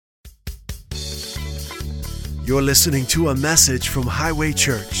You're listening to a message from Highway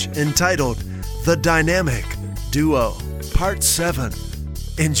Church entitled The Dynamic Duo, Part 7.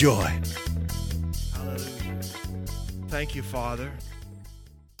 Enjoy. Hallelujah. Thank you, Father,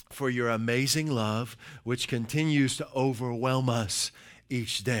 for your amazing love, which continues to overwhelm us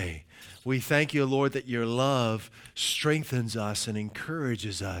each day. We thank you, Lord, that your love strengthens us and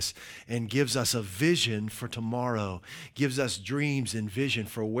encourages us and gives us a vision for tomorrow, gives us dreams and vision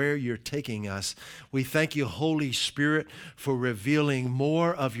for where you're taking us. We thank you, Holy Spirit, for revealing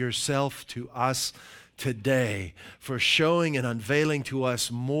more of yourself to us today, for showing and unveiling to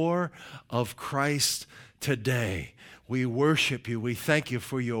us more of Christ today. We worship you. We thank you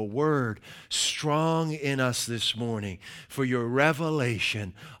for your word strong in us this morning, for your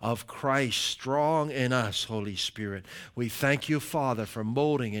revelation of Christ strong in us, Holy Spirit. We thank you, Father, for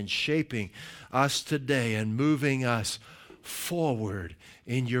molding and shaping us today and moving us forward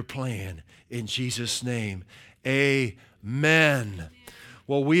in your plan. In Jesus' name, amen.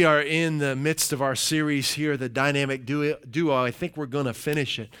 Well, we are in the midst of our series here, The Dynamic Duo. I think we're going to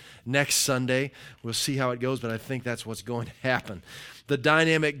finish it next Sunday. We'll see how it goes, but I think that's what's going to happen. The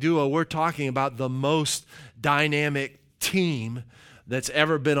Dynamic Duo, we're talking about the most dynamic team that's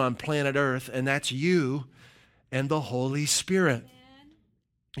ever been on planet Earth, and that's you and the Holy Spirit.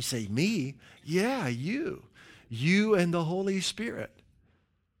 You say, me? Yeah, you. You and the Holy Spirit.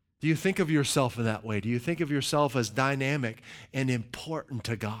 Do you think of yourself in that way? Do you think of yourself as dynamic and important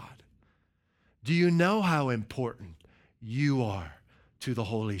to God? Do you know how important you are to the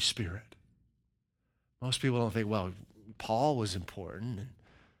Holy Spirit? Most people don't think, well, Paul was important,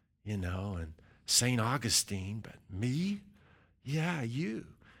 and St. Augustine, but me? Yeah, you.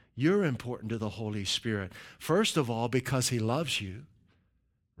 You're important to the Holy Spirit. First of all, because he loves you,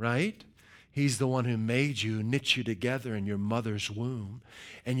 right? He's the one who made you, knit you together in your mother's womb.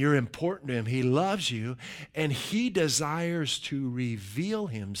 And you're important to him. He loves you, and he desires to reveal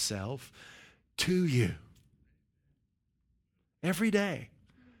himself to you. Every day,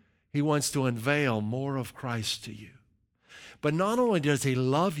 he wants to unveil more of Christ to you. But not only does he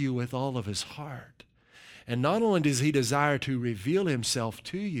love you with all of his heart, and not only does he desire to reveal himself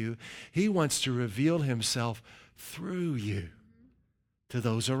to you, he wants to reveal himself through you to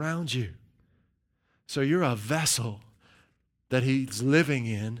those around you. So you're a vessel that he's living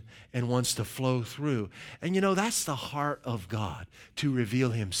in and wants to flow through. And that's the heart of God, to reveal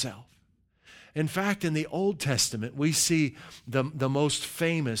himself. In fact, in the Old Testament, we see the most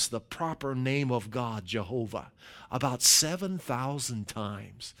famous, the proper name of God, Jehovah, about 7,000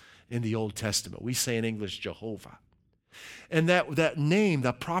 times in the Old Testament. We say in English, Jehovah. And that name,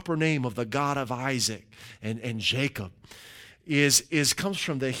 the proper name of the God of Isaac and Jacob, comes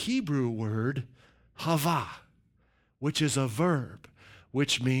from the Hebrew word Hava, which is a verb,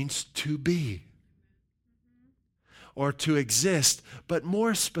 which means to be or to exist. But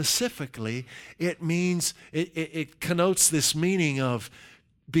more specifically, it connotes this meaning of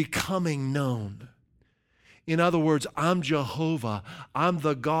becoming known. In other words, I'm Jehovah. I'm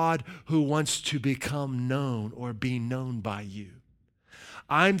the God who wants to become known or be known by you.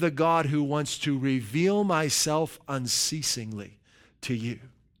 I'm the God who wants to reveal myself unceasingly to you.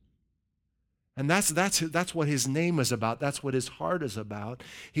 And that's what his name is about. That's what his heart is about.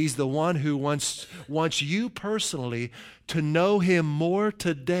 He's the one who wants you personally to know him more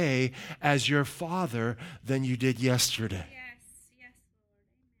today as your Father than you did yesterday. Yes, Lord. Amen.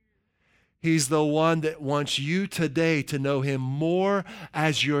 He's the one that wants you today to know him more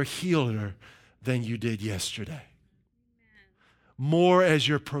as your healer than you did yesterday. Amen. More as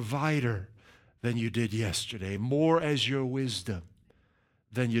your provider than you did yesterday. More as your wisdom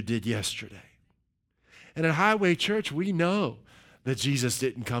than you did yesterday. And at Highway Church, we know that Jesus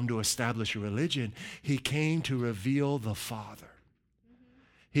didn't come to establish a religion. He came to reveal the Father.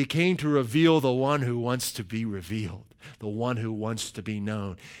 He came to reveal the one who wants to be revealed, the one who wants to be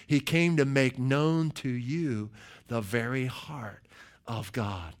known. He came to make known to you the very heart of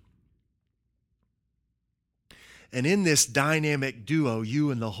God. And in this dynamic duo,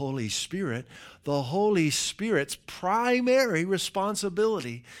 you and the Holy Spirit's primary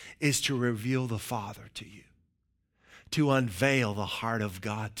responsibility is to reveal the Father to you, to unveil the heart of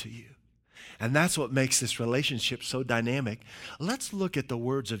God to you. And that's what makes this relationship so dynamic. Let's look at the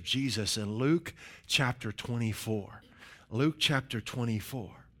words of Jesus in Luke chapter 24. Luke chapter 24.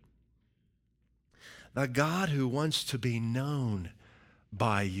 The God who wants to be known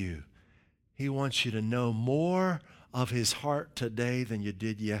by you, he wants you to know more of his heart today than you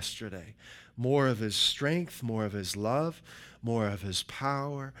did yesterday. More of his strength, more of his love, more of his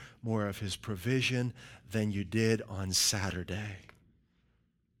power, more of his provision than you did on Saturday.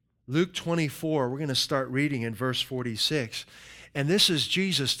 Luke 24, we're going to start reading in verse 46. And this is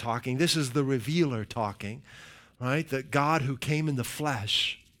Jesus talking. This is the revealer talking, right? The God who came in the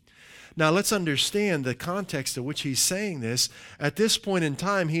flesh. Now, let's understand the context in which he's saying this. At this point in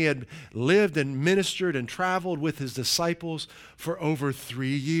time, he had lived and ministered and traveled with his disciples for over 3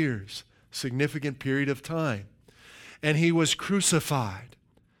 years, significant period of time. And he was crucified.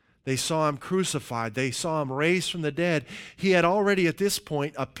 They saw him crucified. They saw him raised from the dead. He had already at this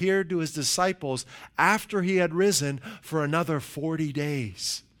point appeared to his disciples after he had risen for another 40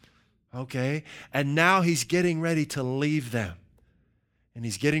 days. Okay? And now he's getting ready to leave them. And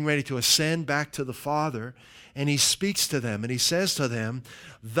he's getting ready to ascend back to the Father. And he speaks to them and he says to them,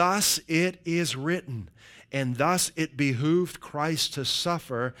 "Thus it is written, and thus it behooved Christ to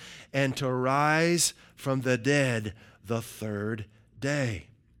suffer and to rise from the dead the third day."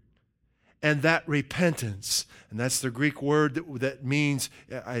 And that repentance, and that's the Greek word that means,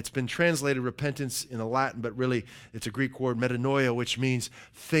 it's been translated repentance in the Latin, but really it's a Greek word, metanoia, which means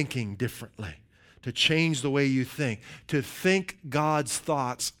thinking differently, to change the way you think, to think God's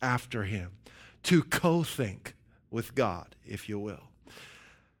thoughts after him, to co-think with God, if you will.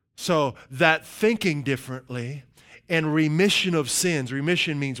 So that thinking differently and remission of sins,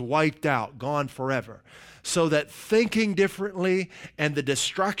 remission means wiped out, gone forever. So that thinking differently and the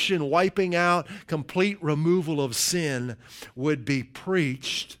destruction, wiping out, complete removal of sin would be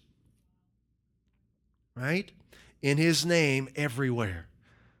preached, right, in his name everywhere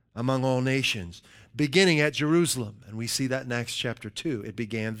among all nations, beginning at Jerusalem. And we see that in Acts chapter 2. It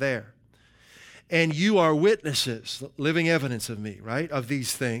began there. And you are witnesses, living evidence of me, right, of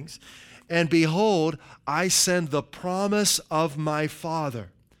these things. And behold, I send the promise of my Father.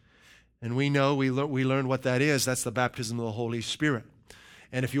 And we know, we learned what that is. That's the baptism of the Holy Spirit.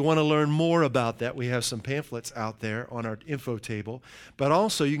 And if you want to learn more about that, we have some pamphlets out there on our info table. But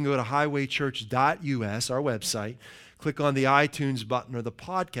also, you can go to highwaychurch.us, our website, click on the iTunes button or the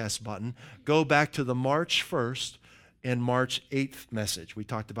podcast button, go back to the March 1st and March 8th message. We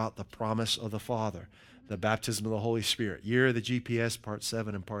talked about the promise of the Father, the baptism of the Holy Spirit, year of the GPS, part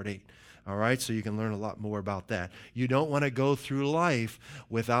 7 and part 8. All right, so you can learn a lot more about that. You don't want to go through life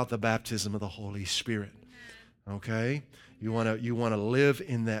without the baptism of the Holy Spirit. Okay? You want to live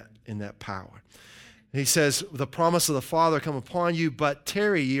in that power. He says, "The promise of the Father come upon you, but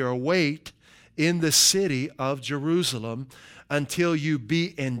tarry ye or wait in the city of Jerusalem until you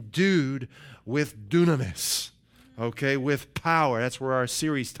be endued with dunamis." Okay, with power. That's where our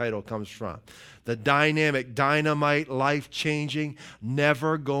series title comes from. The dynamic, dynamite, life-changing,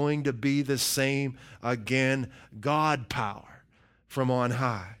 never going to be the same again, God power from on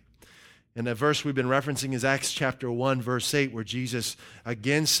high. And the verse we've been referencing is Acts chapter 1, verse 8, where Jesus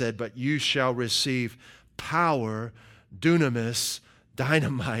again said, "But you shall receive power, dunamis,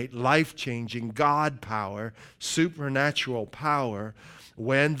 dynamite, life-changing, God power, supernatural power,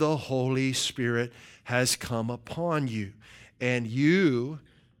 when the Holy Spirit has come upon you. And you,"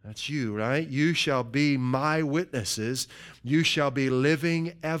 that's you, right? "You shall be my witnesses. You shall be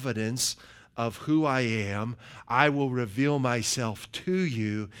living evidence of who I am. I will reveal myself to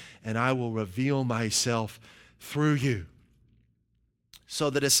you, and I will reveal myself through you." So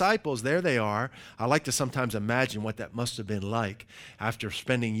the disciples, there they are. I like to sometimes imagine what that must have been like after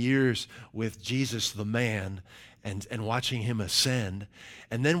spending years with Jesus the man and watching him ascend.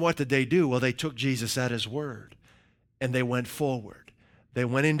 And then what did they do? Well, they took Jesus at his word, and they went forward. They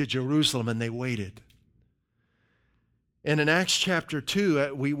went into Jerusalem and they waited. And in Acts chapter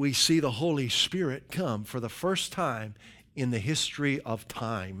 2, we see the Holy Spirit come for the first time in the history of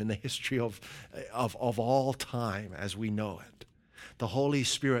time, in the history of all time as we know it. The Holy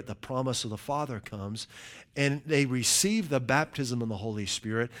Spirit, the promise of the Father, comes, and they receive the baptism of the Holy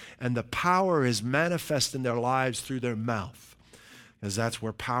Spirit, and the power is manifest in their lives through their mouth. Because that's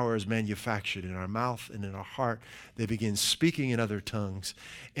where power is manufactured, in our mouth and in our heart. They begin speaking in other tongues.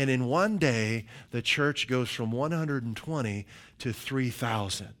 And in one day, the church goes from 120 to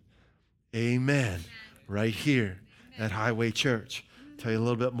 3,000. Amen. Right here at Highway Church. Tell you a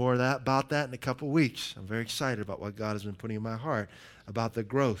little bit more about that in a couple of weeks. I'm very excited about what God has been putting in my heart, about the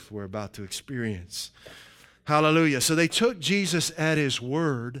growth we're about to experience. Hallelujah. So they took Jesus at his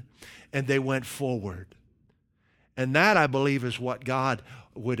word, and they went forward. And that, I believe, is what God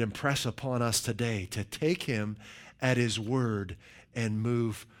would impress upon us today, to take him at his word and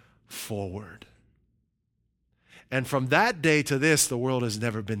move forward. And from that day to this, the world has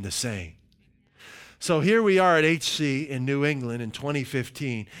never been the same. So here we are at HC in New England in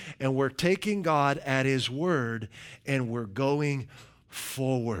 2015, and we're taking God at his word, and we're going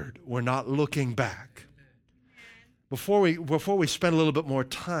forward. We're not looking back. Before we spend a little bit more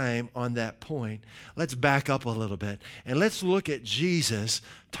time on that point, let's back up a little bit and let's look at Jesus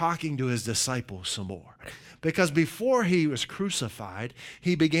talking to his disciples some more. Because before he was crucified,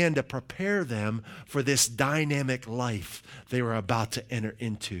 he began to prepare them for this dynamic life they were about to enter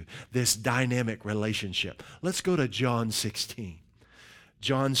into, this dynamic relationship. Let's go to John 16.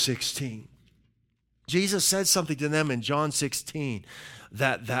 John 16. Jesus said something to them in John 16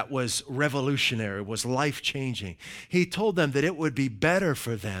 that was revolutionary, was life-changing. He told them that it would be better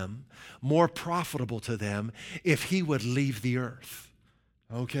for them, more profitable to them, if he would leave the earth.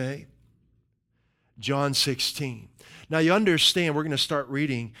 Okay? John 16. Now you understand, we're going to start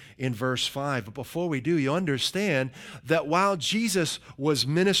reading in verse 5, but before we do, you understand that while Jesus was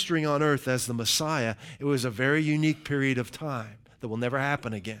ministering on earth as the Messiah, it was a very unique period of time that will never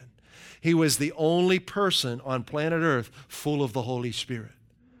happen again. He was the only person on planet Earth full of the Holy Spirit.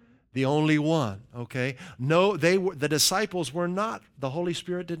 The only one, okay? No, the disciples were not. The Holy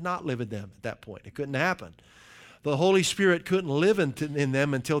Spirit did not live in them at that point. It couldn't happen. The Holy Spirit couldn't live in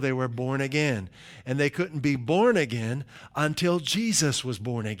them until they were born again. And they couldn't be born again until Jesus was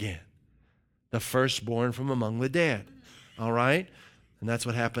born again, the firstborn from among the dead. All right? And that's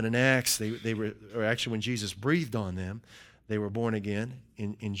what happened in Acts. They were, or actually when Jesus breathed on them, they were born again.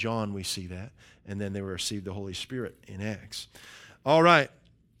 In John, we see that. And then they received the Holy Spirit in Acts. All right.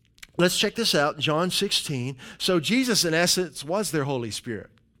 Let's check this out. John 16. So Jesus, in essence, was their Holy Spirit,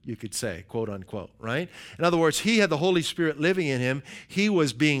 you could say, quote unquote, right? In other words, he had the Holy Spirit living in him. He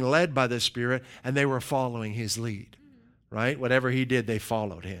was being led by the Spirit, and they were following his lead, right? Whatever he did, they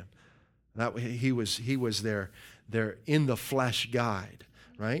followed him. He was their in the flesh guide,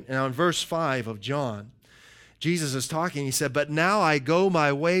 right? Now in verse 5 of John, Jesus is talking. He said, "But now I go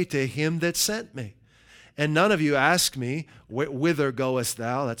my way to him that sent me. And none of you ask me, whither goest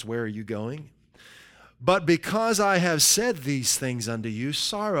thou?" That's where are you going? "But because I have said these things unto you,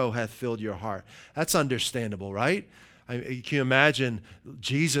 sorrow hath filled your heart." That's understandable, right? Can you imagine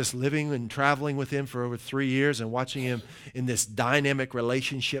Jesus living and traveling with him for over 3 years and watching him in this dynamic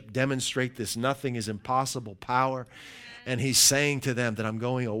relationship demonstrate this nothing is impossible power? And he's saying to them that I'm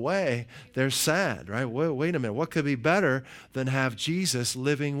going away. They're sad, right? Wait a minute. What could be better than have Jesus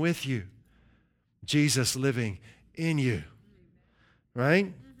living with you? Jesus living in you,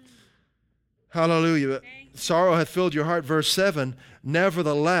 right? Hallelujah. Sorrow hath filled your heart. Verse 7,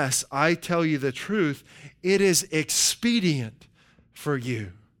 "Nevertheless, I tell you the truth, it is expedient for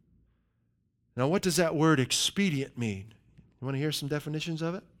you." Now, what does that word expedient mean? You want to hear some definitions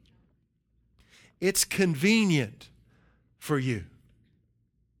of it? It's convenient for you.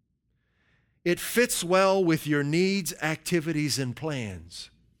 It fits well with your needs, activities, and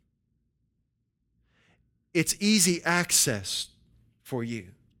plans. It's easy access for you.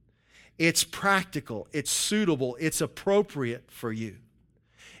 It's practical, it's suitable, it's appropriate for you.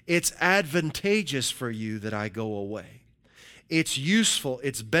 It's advantageous for you that I go away. It's useful,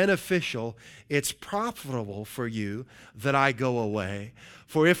 it's beneficial, it's profitable for you that I go away.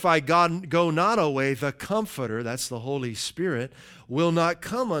 For if I go not away, the Comforter, that's the Holy Spirit, will not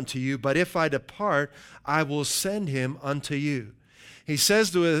come unto you. But if I depart, I will send him unto you. He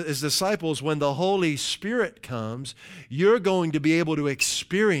says to his disciples, when the Holy Spirit comes, you're going to be able to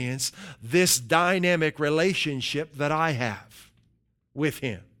experience this dynamic relationship that I have with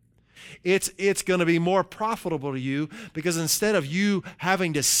him. It's going to be more profitable to you because instead of you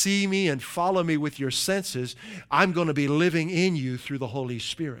having to see me and follow me with your senses, I'm going to be living in you through the Holy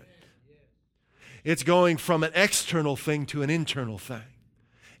Spirit. It's going from an external thing to an internal thing.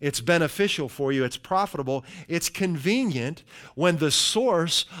 It's beneficial for you. It's profitable. It's convenient when the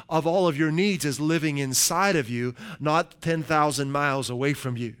source of all of your needs is living inside of you, not 10,000 miles away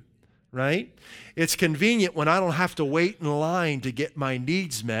from you, right? It's convenient when I don't have to wait in line to get my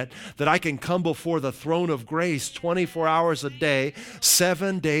needs met, that I can come before the throne of grace 24 hours a day,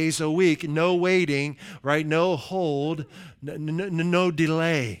 7 days a week, no waiting, right? No hold, no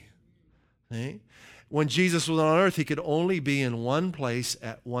delay. Okay? When Jesus was on earth, he could only be in one place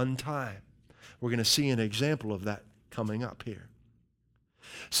at one time. We're going to see an example of that coming up here.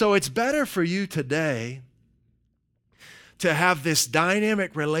 So it's better for you today to have this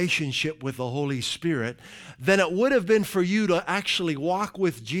dynamic relationship with the Holy Spirit than it would have been for you to actually walk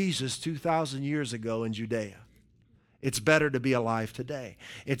with Jesus 2,000 years ago in Judea. It's better to be alive today.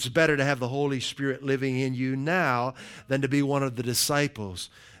 It's better to have the Holy Spirit living in you now than to be one of the disciples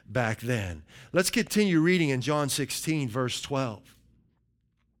back then. Let's continue reading in John 16, verse 12.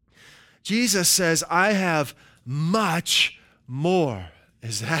 Jesus says, I have much more.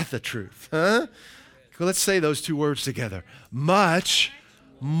 Is that the truth? Huh? Let's say those two words together. Much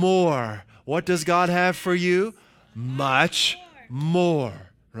more. What does God have for you? much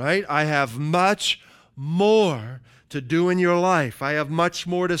more, right? I have much more to do in your life. I have much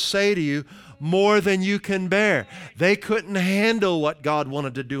more to say to you, more than you can bear. They couldn't handle what God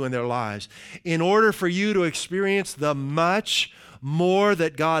wanted to do in their lives. In order for you to experience the much more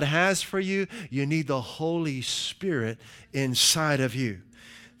that God has for you, you need the Holy Spirit inside of you.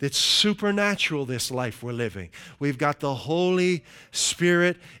 It's supernatural, this life we're living. We've got the Holy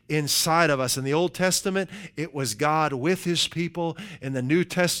Spirit inside of us. In the Old Testament, it was God with His people. In the New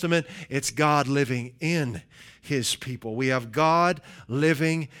Testament, it's God living in His people. We have God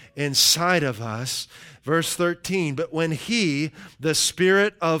living inside of us. Verse 13, but when He, the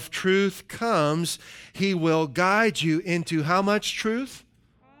Spirit of truth, comes, He will guide you into how much truth?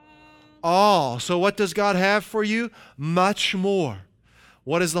 All. So what does God have for you? Much more.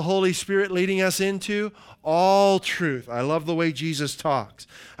 What is the Holy Spirit leading us into? All truth. I love the way Jesus talks.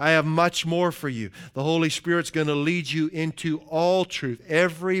 I have much more for you. The Holy Spirit's going to lead you into all truth,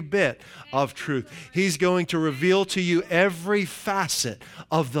 every bit of truth. He's going to reveal to you every facet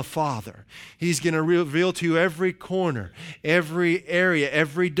of the Father. He's going to reveal to you every corner, every area,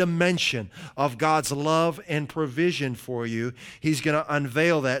 every dimension of God's love and provision for you. He's going to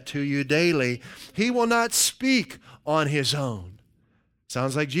unveil that to you daily. He will not speak on His own.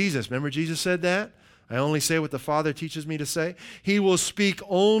 Sounds like Jesus. Remember Jesus said that? I only say what the Father teaches me to say. He will speak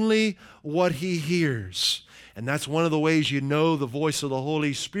only what He hears. And that's one of the ways you know the voice of the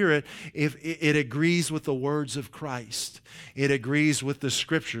Holy Spirit, if it agrees with the words of Christ. It agrees with the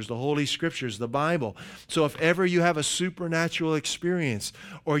Scriptures, the Holy Scriptures, the Bible. So if ever you have a supernatural experience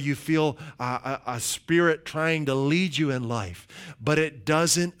or you feel a spirit trying to lead you in life, but it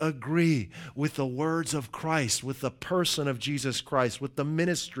doesn't agree with the words of Christ, with the person of Jesus Christ, with the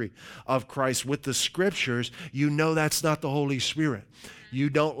ministry of Christ, with the Scriptures, you know that's not the Holy Spirit. You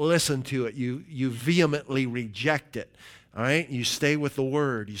don't listen to it. You vehemently reject it. All right? You stay with the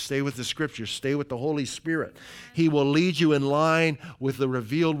Word. You stay with the Scriptures. Stay with the Holy Spirit. He will lead you in line with the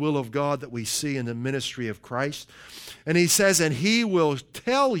revealed will of God that we see in the ministry of Christ. And He says, and He will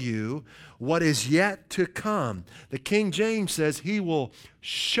tell you what is yet to come. The King James says He will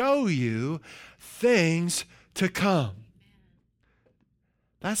show you things to come.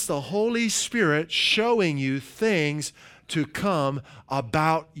 That's the Holy Spirit showing you things to come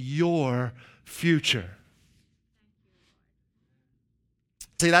about your future.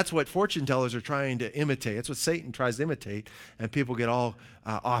 See, that's what fortune tellers are trying to imitate. That's what Satan tries to imitate, and people get all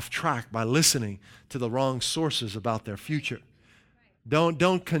off track by listening to the wrong sources about their future.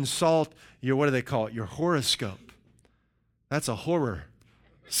 Don't consult your, what do they call it, your horoscope. That's a horror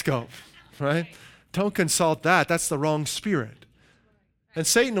scope, right? Don't consult that. That's the wrong spirit. And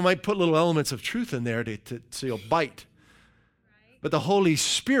Satan might put little elements of truth in there so you'll bite. But the Holy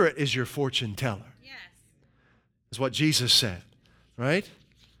Spirit is your fortune teller. Yes. Is what Jesus said, right?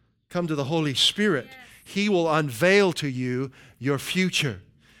 Come to the Holy Spirit. Yes. He will unveil to you your future.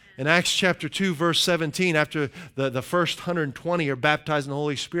 In Acts chapter 2, verse 17, after the first 120 are baptized in the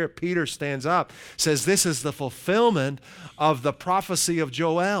Holy Spirit, Peter stands up, says this is the fulfillment of the prophecy of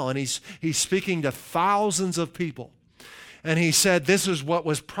Joel. And he's speaking to thousands of people. And he said, this is what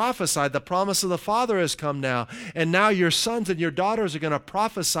was prophesied. The promise of the Father has come now. And now your sons and your daughters are going to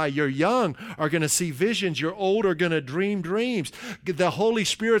prophesy. Your young are going to see visions. Your old are going to dream dreams. The Holy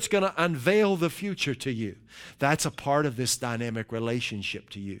Spirit's going to unveil the future to you. That's a part of this dynamic relationship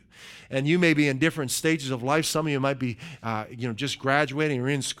to you. And you may be in different stages of life. Some of you might be just graduating or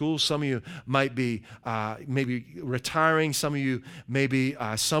in school. Some of you might be maybe retiring. Some of you may be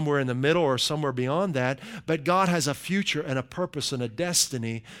somewhere in the middle or somewhere beyond that. But God has a future and a purpose and a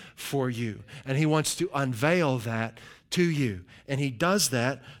destiny for you. And He wants to unveil that to you. And He does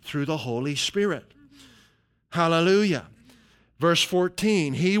that through the Holy Spirit. Hallelujah. Verse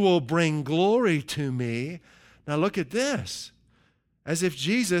 14, He will bring glory to me. Now look at this. As if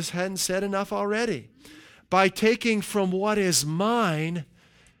Jesus hadn't said enough already. By taking from what is mine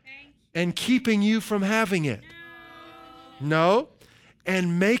and keeping you from having it. No.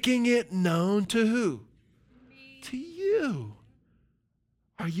 And making it known to who? To you.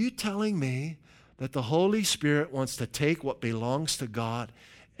 Are you telling me that the Holy Spirit wants to take what belongs to God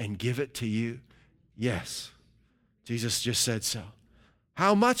and give it to you? Yes. Jesus just said so.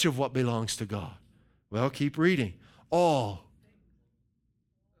 How much of what belongs to God? Well, keep reading. All.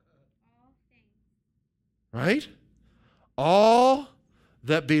 Right? All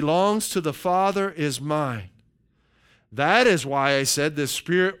that belongs to the Father is mine. That is why I said the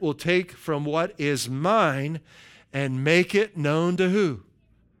Spirit will take from what is mine and make it known to who?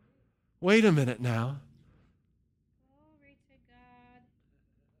 Wait a minute now. Glory to God.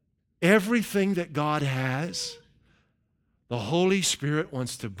 Everything that God has The Holy Spirit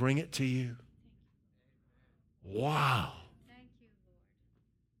wants to bring it to you. Wow. Thank you,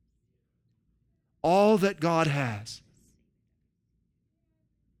 Lord. All that God has.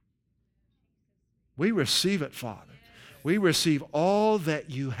 We receive it, Father. We receive all that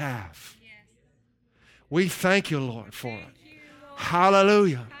you have. Yes. We thank you, Lord, for it. Thank you, Lord.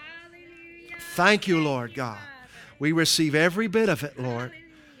 Hallelujah. Hallelujah. Thank you, Lord you, God. Father. We receive every bit of it, Lord.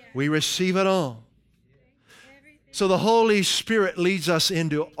 Hallelujah. We receive it all. Everything. So the Holy Spirit leads us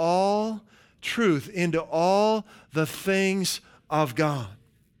into all truth, into all the things of God.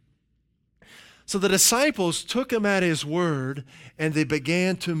 So the disciples took him at his word and they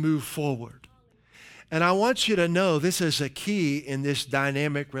began to move forward. And I want you to know this is a key in this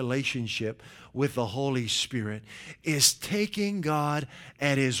dynamic relationship with the Holy Spirit, is taking God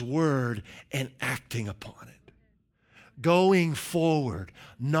at his word and acting upon it. Going forward,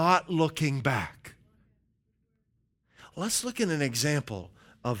 not looking back. Let's look at an example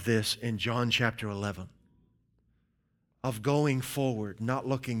of this in John chapter 11. Of going forward, not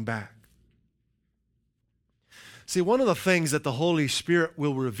looking back. See, one of the things that the Holy Spirit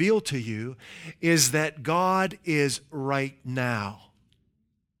will reveal to you is that God is right now.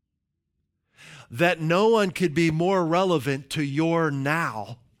 That no one could be more relevant to your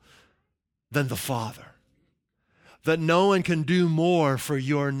now than the Father. That no one can do more for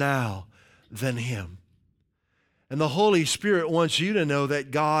your now than Him. And the Holy Spirit wants you to know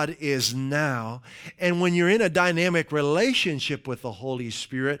that God is now. And when you're in a dynamic relationship with the Holy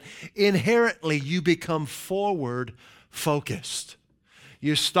Spirit, inherently you become forward focused.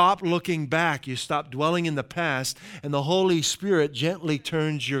 You stop looking back. You stop dwelling in the past. And the Holy Spirit gently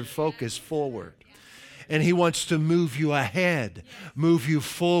turns your focus forward. And He wants to move you ahead, move you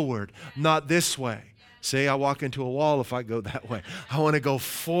forward, not this way. See, I walk into a wall if I go that way. I want to go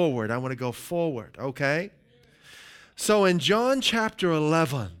forward. I want to go forward, okay? So in John chapter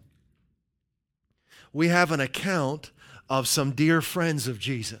 11, we have an account of some dear friends of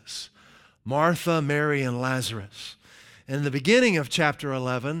Jesus, Martha, Mary, and Lazarus. In the beginning of chapter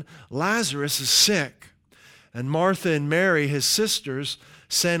 11, Lazarus is sick, and Martha and Mary, his sisters,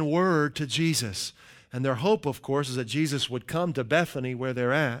 send word to Jesus. And their hope, of course, is that Jesus would come to Bethany where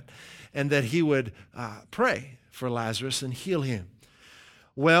they're at, and that He would pray for Lazarus and heal him.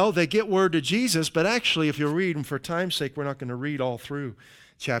 Well, they get word to Jesus, but actually, if you're reading, for time's sake, we're not going to read all through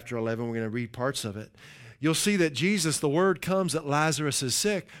chapter 11. We're going to read parts of it. You'll see that Jesus, the word comes that Lazarus is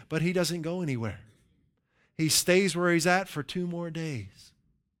sick, but He doesn't go anywhere. He stays where He's at for 2 more days.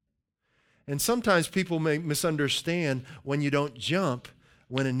 And sometimes people may misunderstand when you don't jump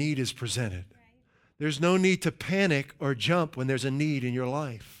when a need is presented. There's no need to panic or jump when there's a need in your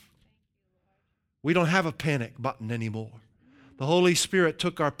life. We don't have a panic button anymore. The Holy Spirit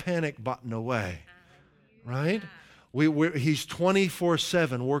took our panic button away, right? He's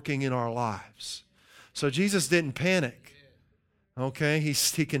 24/7 working in our lives. So Jesus didn't panic, okay?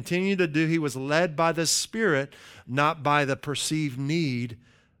 He continued to do, He was led by the Spirit, not by the perceived need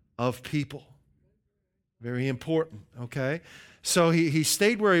of people. Very important, okay? So he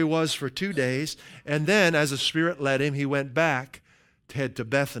stayed where he was for 2 days, and then as the Spirit led him, he went back to head to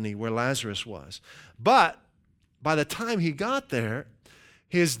Bethany where Lazarus was. But by the time he got there,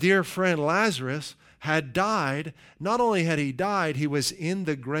 his dear friend Lazarus had died. Not only had he died, he was in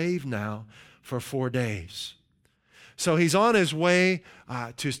the grave now for 4 days. So he's on his way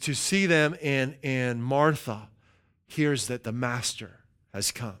to see them, and Martha hears that the Master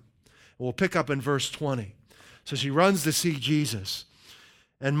has come. We'll pick up in verse 20. So she runs to see Jesus.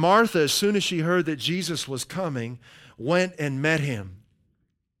 And Martha, as soon as she heard that Jesus was coming, went and met Him.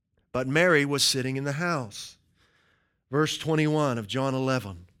 But Mary was sitting in the house. Verse 21 of John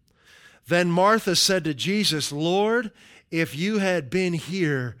 11. Then Martha said to Jesus, Lord, if you had been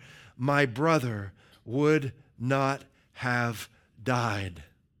here, my brother would not have died.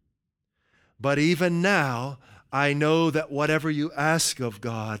 But even now, I know that whatever you ask of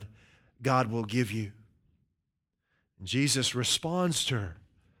God, God will give you. Jesus responds to her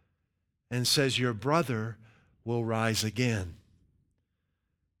and says, your brother will rise again.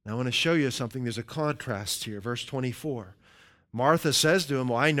 Now I want to show you something. There's a contrast here. Verse 24. Martha says to him,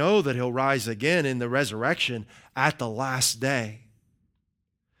 well, I know that he'll rise again in the resurrection at the last day.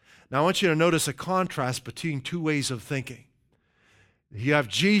 Now I want you to notice a contrast between 2 ways of thinking. You have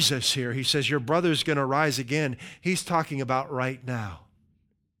Jesus here. He says, your brother's going to rise again. He's talking about right now.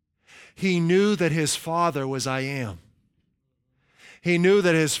 He knew that his Father was I Am. He knew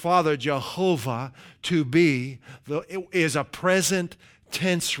that his Father, Jehovah, to be, is a present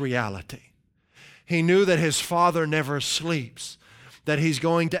tense reality. He knew that his Father never sleeps, that He's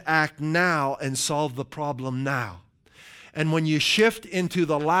going to act now and solve the problem now. And when you shift into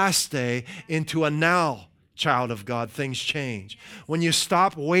the last day, into a now child of God, things change. When you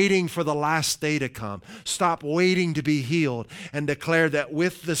stop waiting for the last day to come, stop waiting to be healed, and declare that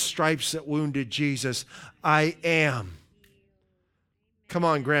with the stripes that wounded Jesus, I am. Come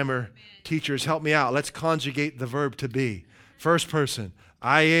on, grammar teachers, help me out. Let's conjugate the verb to be. First person,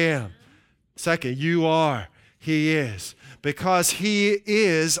 I am. Second, you are. He is. Because He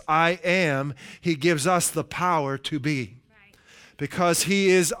is, I am, He gives us the power to be. Because He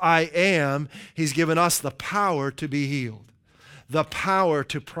is, I am, He's given us the power to be healed, the power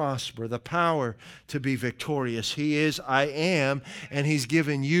to prosper, the power to be victorious. He is, I am, and He's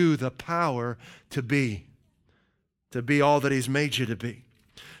given you the power to be all that He's made you to be.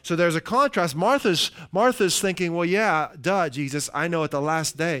 So there's a contrast. Martha's thinking, well, yeah, duh, Jesus, I know at the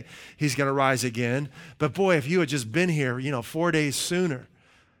last day He's going to rise again. But boy, if you had just been here, 4 days sooner,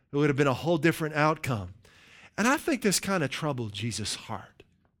 it would have been a whole different outcome. And I think this kind of troubled Jesus' heart.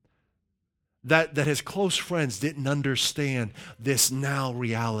 That his close friends didn't understand this now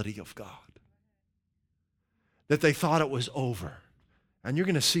reality of God. That they thought it was over. And you're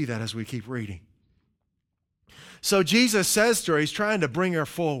going to see that as we keep reading. So Jesus says to her, He's trying to bring her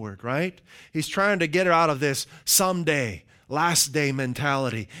forward, right? He's trying to get her out of this someday, last day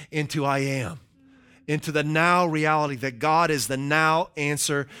mentality into I am. Into the now reality that God is the now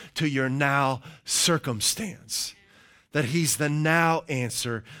answer to your now circumstance. That He's the now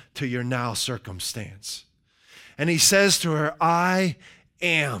answer to your now circumstance. And He says to her, I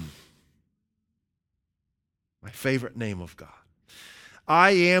am. My favorite name of God.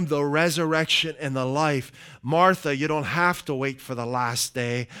 I am the resurrection and the life. Martha, you don't have to wait for the last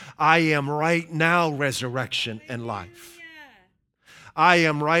day. I am right now resurrection and life. I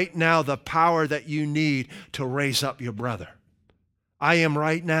am right now the power that you need to raise up your brother. I am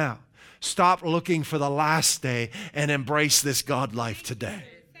right now. Stop looking for the last day and embrace this God life today.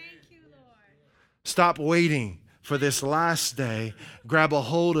 Stop waiting for this last day. Grab a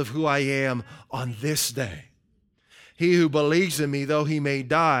hold of who I am on this day. He who believes in me, though he may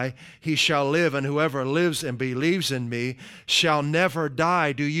die, he shall live, and whoever lives and believes in me shall never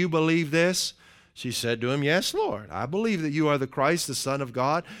die. Do you believe this? She said to him, yes, Lord. I believe that you are the Christ, the Son of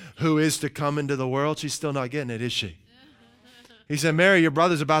God, who is to come into the world. She's still not getting it, is she? He said, Mary, your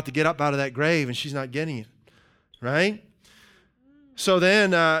brother's about to get up out of that grave, and she's not getting it, right? So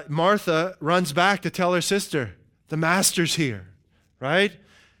then Martha runs back to tell her sister, the Master's here, right?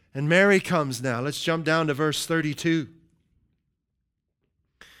 And Mary comes now. Let's jump down to verse 32.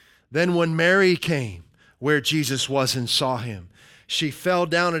 Then when Mary came where Jesus was and saw Him, she fell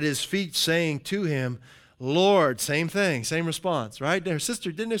down at His feet, saying to Him, Lord, same thing, same response, right?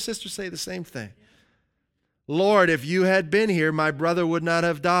 Didn't her sister say the same thing? Lord, if you had been here, my brother would not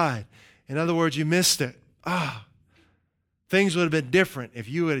have died. In other words, you missed it. Things would have been different if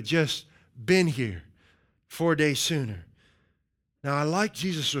you had just been here 4 days sooner. Now, I like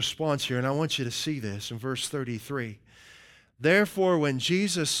Jesus' response here, and I want you to see this in verse 33. Therefore, when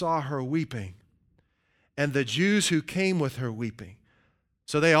Jesus saw her weeping, and the Jews who came with her weeping,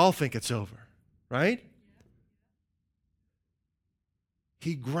 so they all think it's over, right?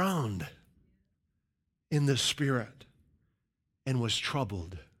 He groaned in the spirit and was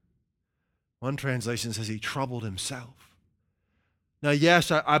troubled. One translation says He troubled Himself. Now, yes,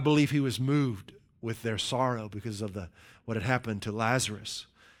 I believe He was moved with their sorrow because of what had happened to Lazarus.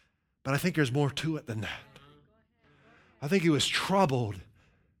 But I think there's more to it than that. I think He was troubled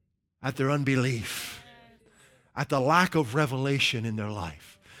at their unbelief, at the lack of revelation in their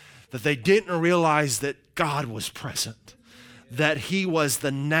life, that they didn't realize that God was present, that He was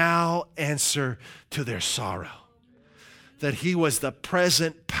the now answer to their sorrow, that He was the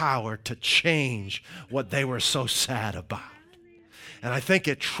present power to change what they were so sad about. And I think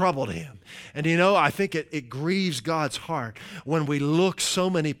it troubled Him. And I think it grieves God's heart when we look so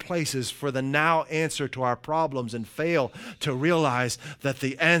many places for the now answer to our problems and fail to realize that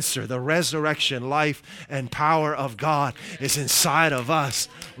the answer, the resurrection, life, and power of God is inside of us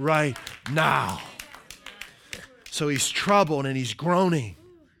right now. So He's troubled and He's groaning.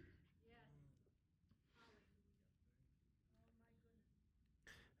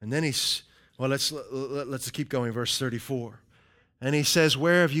 And then let's keep going, verse 34. And He says,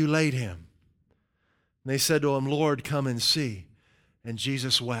 where have you laid Him? And they said to Him, Lord, come and see. And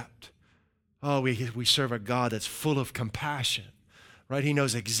Jesus wept. Oh, we serve a God that's full of compassion, right? He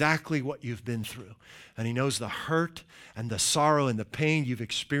knows exactly what you've been through. And He knows the hurt and the sorrow and the pain you've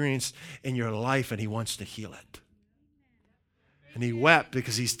experienced in your life, and He wants to heal it. And He wept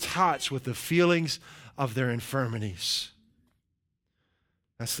because He's touched with the feelings of their infirmities.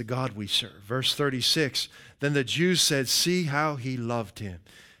 That's the God we serve. Verse 36, then the Jews said, see how he loved him.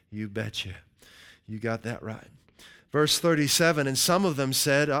 You betcha. You got that right. Verse 37, and some of them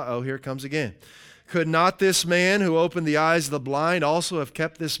said, here it comes again. Could not this man who opened the eyes of the blind also have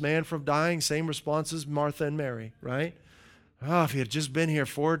kept this man from dying? Same responses, Martha and Mary, right? Oh, if he had just been here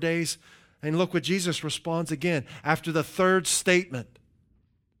 4 days. And look what Jesus responds again after the third statement,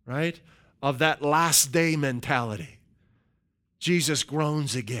 right, of that last day mentality. Jesus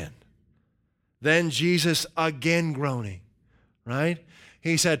groans again. Then Jesus again groaning, right?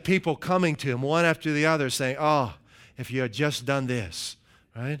 He's had people coming to him one after the other saying, oh, if you had just done this,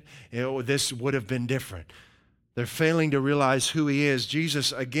 right, this would have been different. They're failing to realize who he is.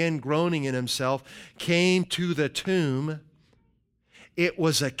 Jesus, again groaning in himself, came to the tomb. It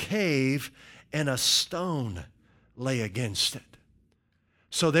was a cave, and a stone lay against it.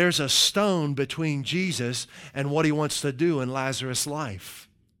 So there's a stone between Jesus and what he wants to do in Lazarus' life.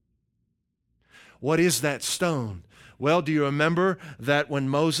 What is that stone? Well, do you remember that when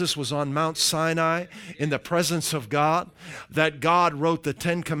Moses was on Mount Sinai in the presence of God, that God wrote the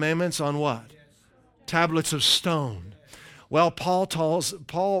 10 Commandments on what? Tablets of stone. Well, Paul calls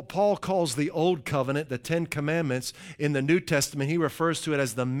the Old Covenant, the 10 Commandments, in the New Testament, he refers to it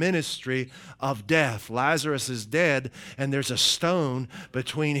as the ministry of death. Lazarus is dead, and there's a stone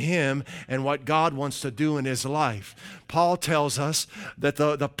between him and what God wants to do in his life. Paul tells us that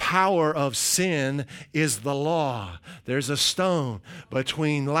the power of sin is the law. There's a stone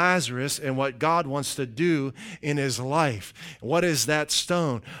between Lazarus and what God wants to do in his life. What is that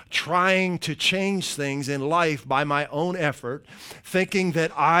stone? Trying to change things in life by my own effort, thinking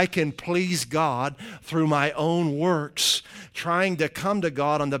that I can please God through my own works, trying to come to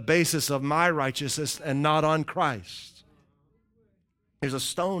God on the basis of my righteousness and not on Christ. There's a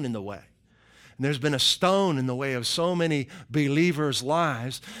stone in the way. And there's been a stone in the way of so many believers'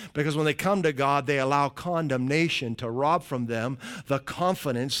 lives because when they come to God, they allow condemnation to rob from them the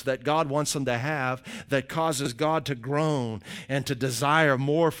confidence that God wants them to have that causes God to groan and to desire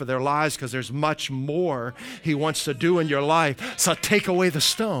more for their lives because there's much more he wants to do in your life. So take away the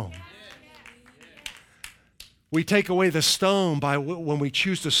stone. We take away the stone by when we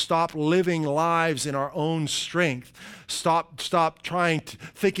choose to stop living lives in our own strength. Stop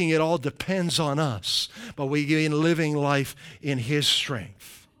thinking it all depends on us, but we begin living life in his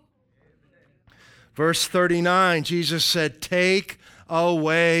strength. Verse 39, Jesus said, take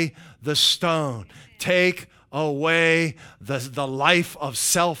away the stone. Take away the life of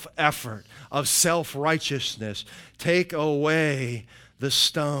self-effort, of self-righteousness. Take away the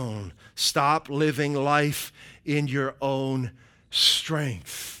stone. Stop living life in your own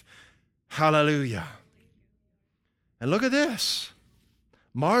strength. Hallelujah. And look at this.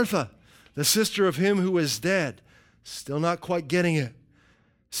 Martha, the sister of him who is dead, still not quite getting it,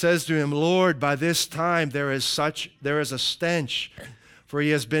 says to him, Lord, by this time there is a stench, for he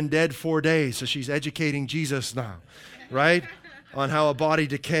has been dead 4 days. So she's educating Jesus now, right? On how a body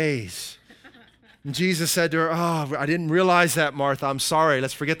decays. And Jesus said to her, I didn't realize that, Martha. I'm sorry.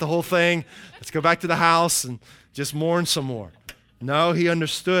 Let's forget the whole thing. Let's go back to the house and just mourn some more. No, he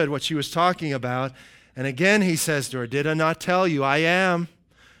understood what she was talking about. And again, he says to her, did I not tell you I am?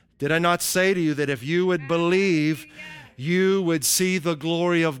 Did I not say to you that if you would believe, you would see the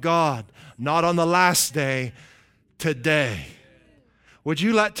glory of God? Not on the last day, today. Would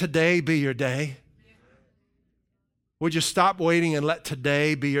you let today be your day? Would you stop waiting and let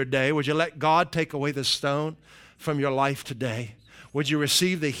today be your day? Would you let God take away the stone from your life today? Would you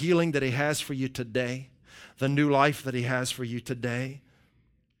receive the healing that he has for you today? The new life that he has for you today?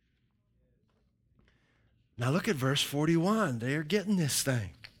 Now look at verse 41. They're getting this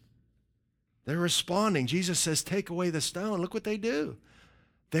thing. They're responding. Jesus says, take away the stone. Look what they do.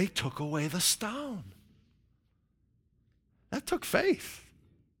 They took away the stone. That took faith,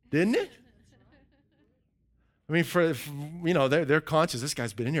 didn't it? I mean, they're conscious. This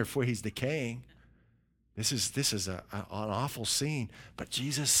guy's been in here before he's decaying. This is an awful scene. But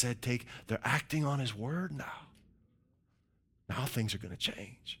Jesus said, they're acting on his word now. Now things are going to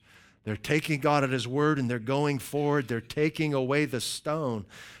change. They're taking God at his word and they're going forward. They're taking away the stone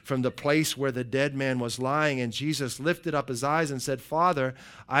from the place where the dead man was lying. And Jesus lifted up his eyes and said, Father,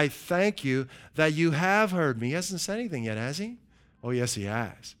 I thank you that you have heard me. He hasn't said anything yet, has he? Oh, yes, he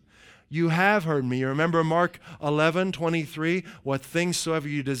has. You have heard me. You remember Mark 11:23? What things soever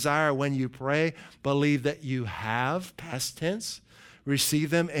you desire when you pray, believe that you have, past tense, receive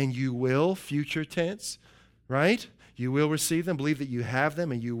them, and you will, future tense, right? You will receive them. Believe that you have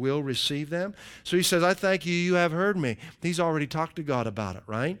them and you will receive them. So he says, I thank you, you have heard me. He's already talked to God about it,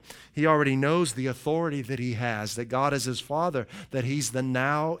 right? He already knows the authority that he has, that God is his Father, that he's the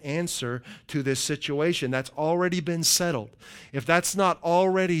now answer to this situation. That's already been settled. If that's not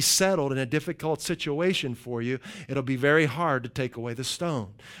already settled in a difficult situation for you, it'll be very hard to take away the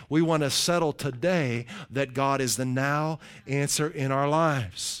stone. We want to settle today that God is the now answer in our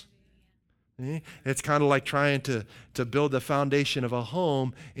lives. It's kind of like trying to build the foundation of a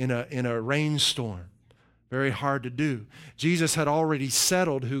home in a rainstorm. Very hard to do. Jesus had already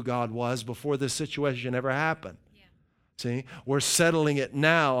settled who God was before this situation ever happened. Yeah. See, we're settling it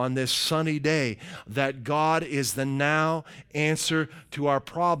now on this sunny day that God is the now answer to our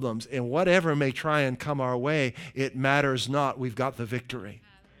problems. And whatever may try and come our way, it matters not. We've got the victory.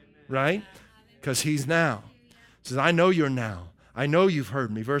 Right? Because he's now. He says, I know you're now. I know you've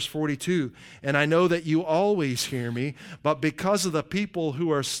heard me. Verse 42, and I know that you always hear me, but because of the people who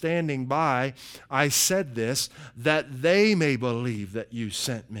are standing by, I said this, that they may believe that you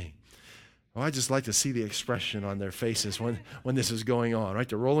sent me. Well, I just like to see the expression on their faces when this is going on, right?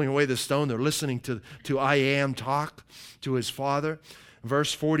 They're rolling away the stone. They're listening to I am talk to his Father.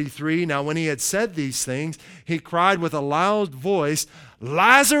 Verse 43, now when he had said these things, he cried with a loud voice,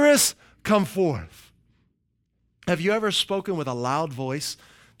 Lazarus, come forth. Have you ever spoken with a loud voice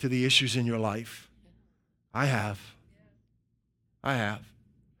to the issues in your life? I have. I have.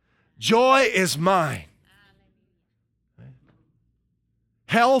 Joy is mine.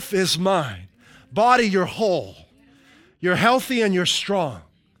 Health is mine. Body, you're whole. You're healthy and you're strong.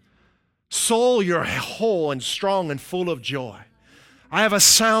 Soul, you're whole and strong and full of joy. I have a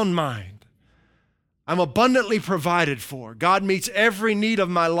sound mind. I'm abundantly provided for. God meets every need of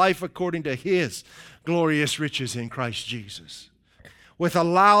my life according to his glorious riches in Christ Jesus. With a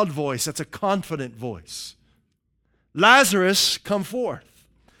loud voice, that's a confident voice. Lazarus, come forth.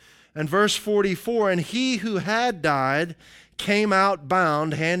 And verse 44, and he who had died came out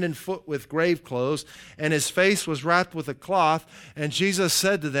bound hand and foot with grave clothes, and his face was wrapped with a cloth. And Jesus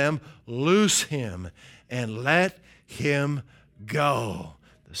said to them, loose him and let him go.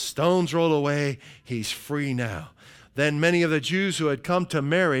 The stones roll away. He's free now. Then many of the Jews who had come to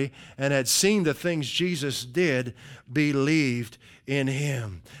Mary and had seen the things Jesus did believed in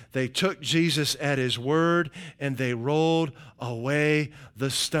him. They took Jesus at his word and they rolled away the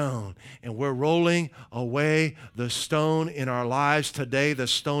stone. And we're rolling away the stone in our lives today, the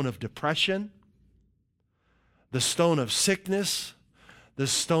stone of depression, the stone of sickness, the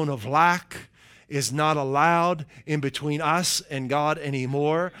stone of lack is not allowed in between us and God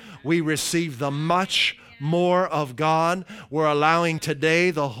anymore. We receive the much more of God. We're allowing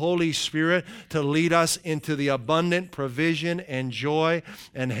today the Holy Spirit to lead us into the abundant provision and joy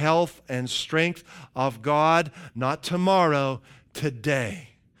and health and strength of God, not tomorrow, today,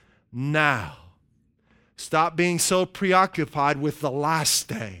 now. Stop being so preoccupied with the last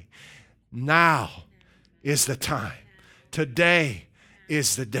day. Now is the time. Today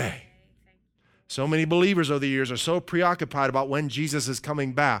is the day. So many believers over the years are so preoccupied about when Jesus is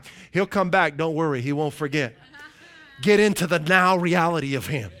coming back. He'll come back, don't worry, he won't forget. Get into the now reality of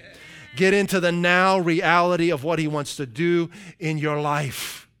him. Get into the now reality of what he wants to do in your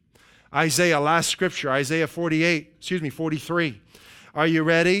life. Isaiah, last scripture, Isaiah 43. Are you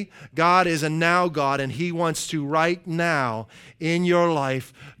ready? God is a now God, and he wants to right now in your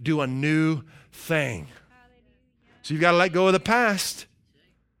life do a new thing. So you've got to let go of the past.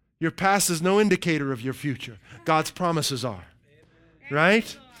 Your past is no indicator of your future. God's promises are.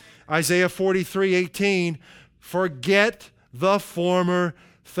 Right? Isaiah 43:18, forget the former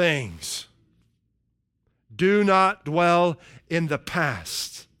things. Do not dwell in the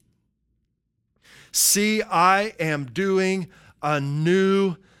past. See, I am doing a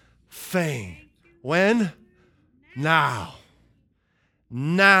new thing. When? Now.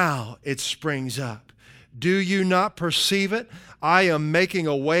 Now it springs up. Do you not perceive it? I am making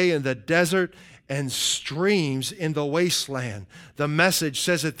a way in the desert and streams in the wasteland. The Message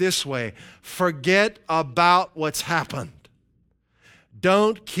says it this way, forget about what's happened.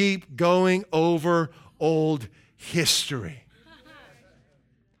 Don't keep going over old history.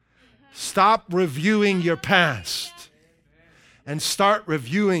 Stop reviewing your past and start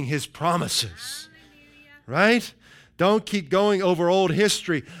reviewing his promises. Right? Don't keep going over old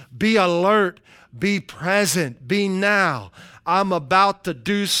history. Be alert. Be present. Be now. I'm about to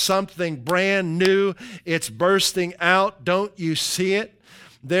do something brand new. It's bursting out. Don't you see it?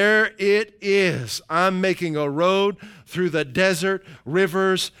 There it is. I'm making a road through the desert,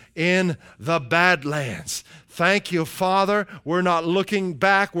 rivers in the Badlands. Thank you, Father. We're not looking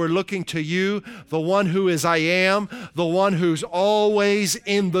back. We're looking to you, the one who is I am, the one who's always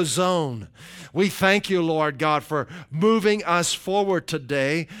in the zone. We thank you, Lord God, for moving us forward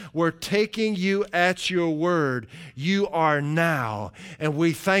today. We're taking you at your word. You are now. And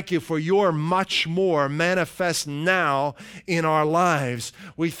we thank you for your much more manifest now in our lives.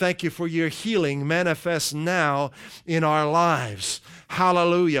 We thank you for your healing manifest now in our lives.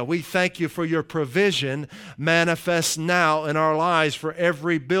 Hallelujah. We thank you for your provision manifest now in our lives for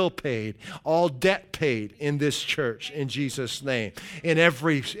every bill paid, all debt paid in this church in Jesus' name, in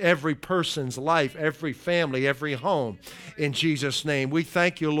every person's life, every family, every home in Jesus' name. We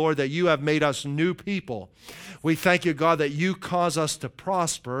thank you, Lord, that you have made us new people. We thank you, God, that you cause us to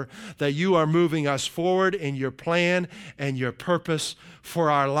prosper, that you are moving us forward in your plan and your purpose for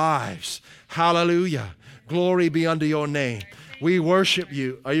our lives. Hallelujah. Glory be unto your name. We worship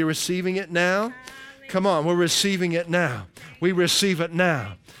you. Are you receiving it now? Come on, we're receiving it now. We receive it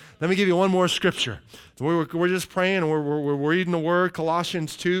now. Let me give you one more scripture. We're just praying and we're reading the word,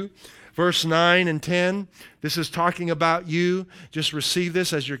 Colossians 2, verse 9 and 10. This is talking about you. Just receive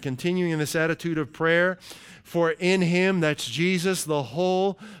this as you're continuing in this attitude of prayer. For in him, that's Jesus, the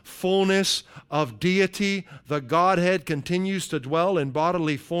whole fullness of deity, the Godhead continues to dwell in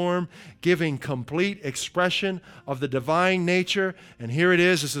bodily form, giving complete expression of the divine nature. And here it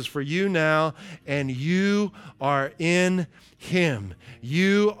is. This is for you now. And you are in him.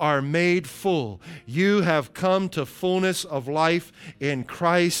 You are made full. You have come to fullness of life in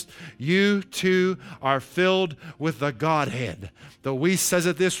Christ. You too are filled with the Godhead. The We says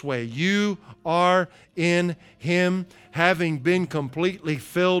it this way: you are in him, having been completely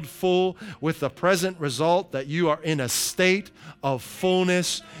filled full, with the present result that you are in a state of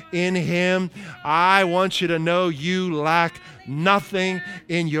fullness in him. I want you to know you lack nothing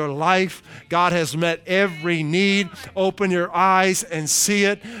in your life. God has met every need. Open your eyes and see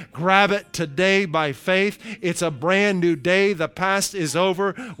it. Grab it today by faith. It's a brand new day. The past is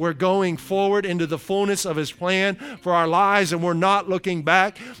over. We're going forward into the fullness of his plan for our lives, and we're not looking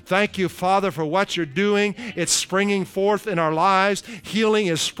back. Thank you, Father, for what you're doing. It's springing forth in our lives. Healing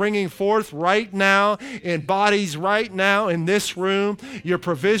is springing forth right now in bodies right now in this room. Your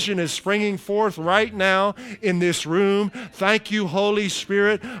provision is springing forth right now in this room. Thank you, Holy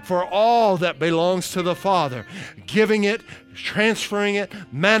Spirit, for all that belongs to the Father, giving it, transferring it,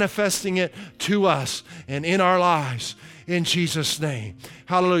 manifesting it to us and in our lives in Jesus' name.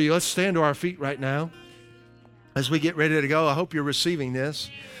 Hallelujah. Let's stand to our feet right now as we get ready to go. I hope you're receiving this.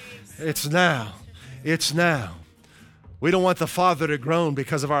 It's now. It's now. We don't want the Father to groan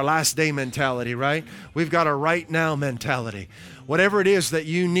because of our last day mentality, right? We've got a right now mentality. Whatever it is that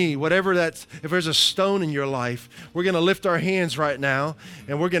you need, if there's a stone in your life, we're going to lift our hands right now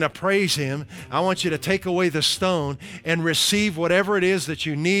and we're going to praise him. I want you to take away the stone and receive whatever it is that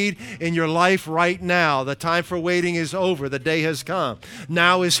you need in your life right now. The time for waiting is over. The day has come.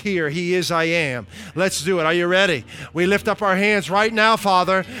 Now is here. He is I am. Let's do it. Are you ready? We lift up our hands right now,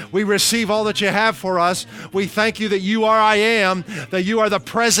 Father. We receive all that you have for us. We thank you that you are I am, that you are the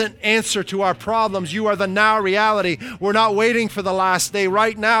present answer to our problems. You are the now reality. We're not waiting for the last day.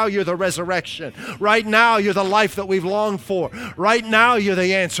 Right now, you're the resurrection. Right now, you're the life that we've longed for. Right now, you're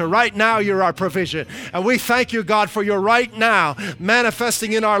the answer. Right now, you're our provision. And we thank you, God, for your right now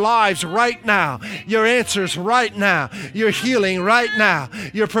manifesting in our lives right now. Your answers right now. Your healing right now.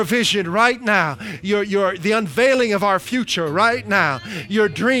 Your provision right now. The unveiling of our future right now. Your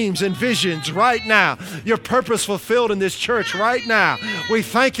dreams and visions right now. Your purpose fulfilled in this church right now. We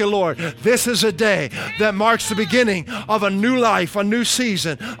thank you, Lord. This is a day that marks the beginning of a new life, a new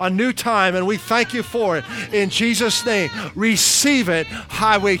season, a new time, and we thank you for it. In Jesus' name, receive it,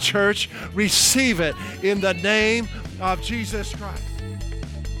 Highway Church. Receive it in the name of Jesus Christ.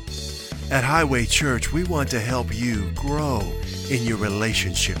 At Highway Church, we want to help you grow in your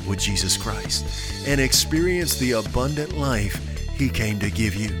relationship with Jesus Christ and experience the abundant life He came to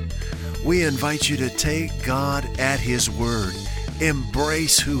give you. We invite you to take God at His word,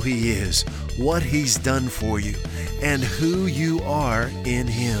 embrace who He is, what He's done for you, and who you are in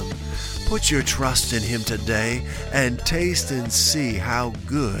Him. Put your trust in Him today and taste and see how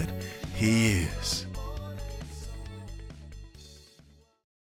good He is.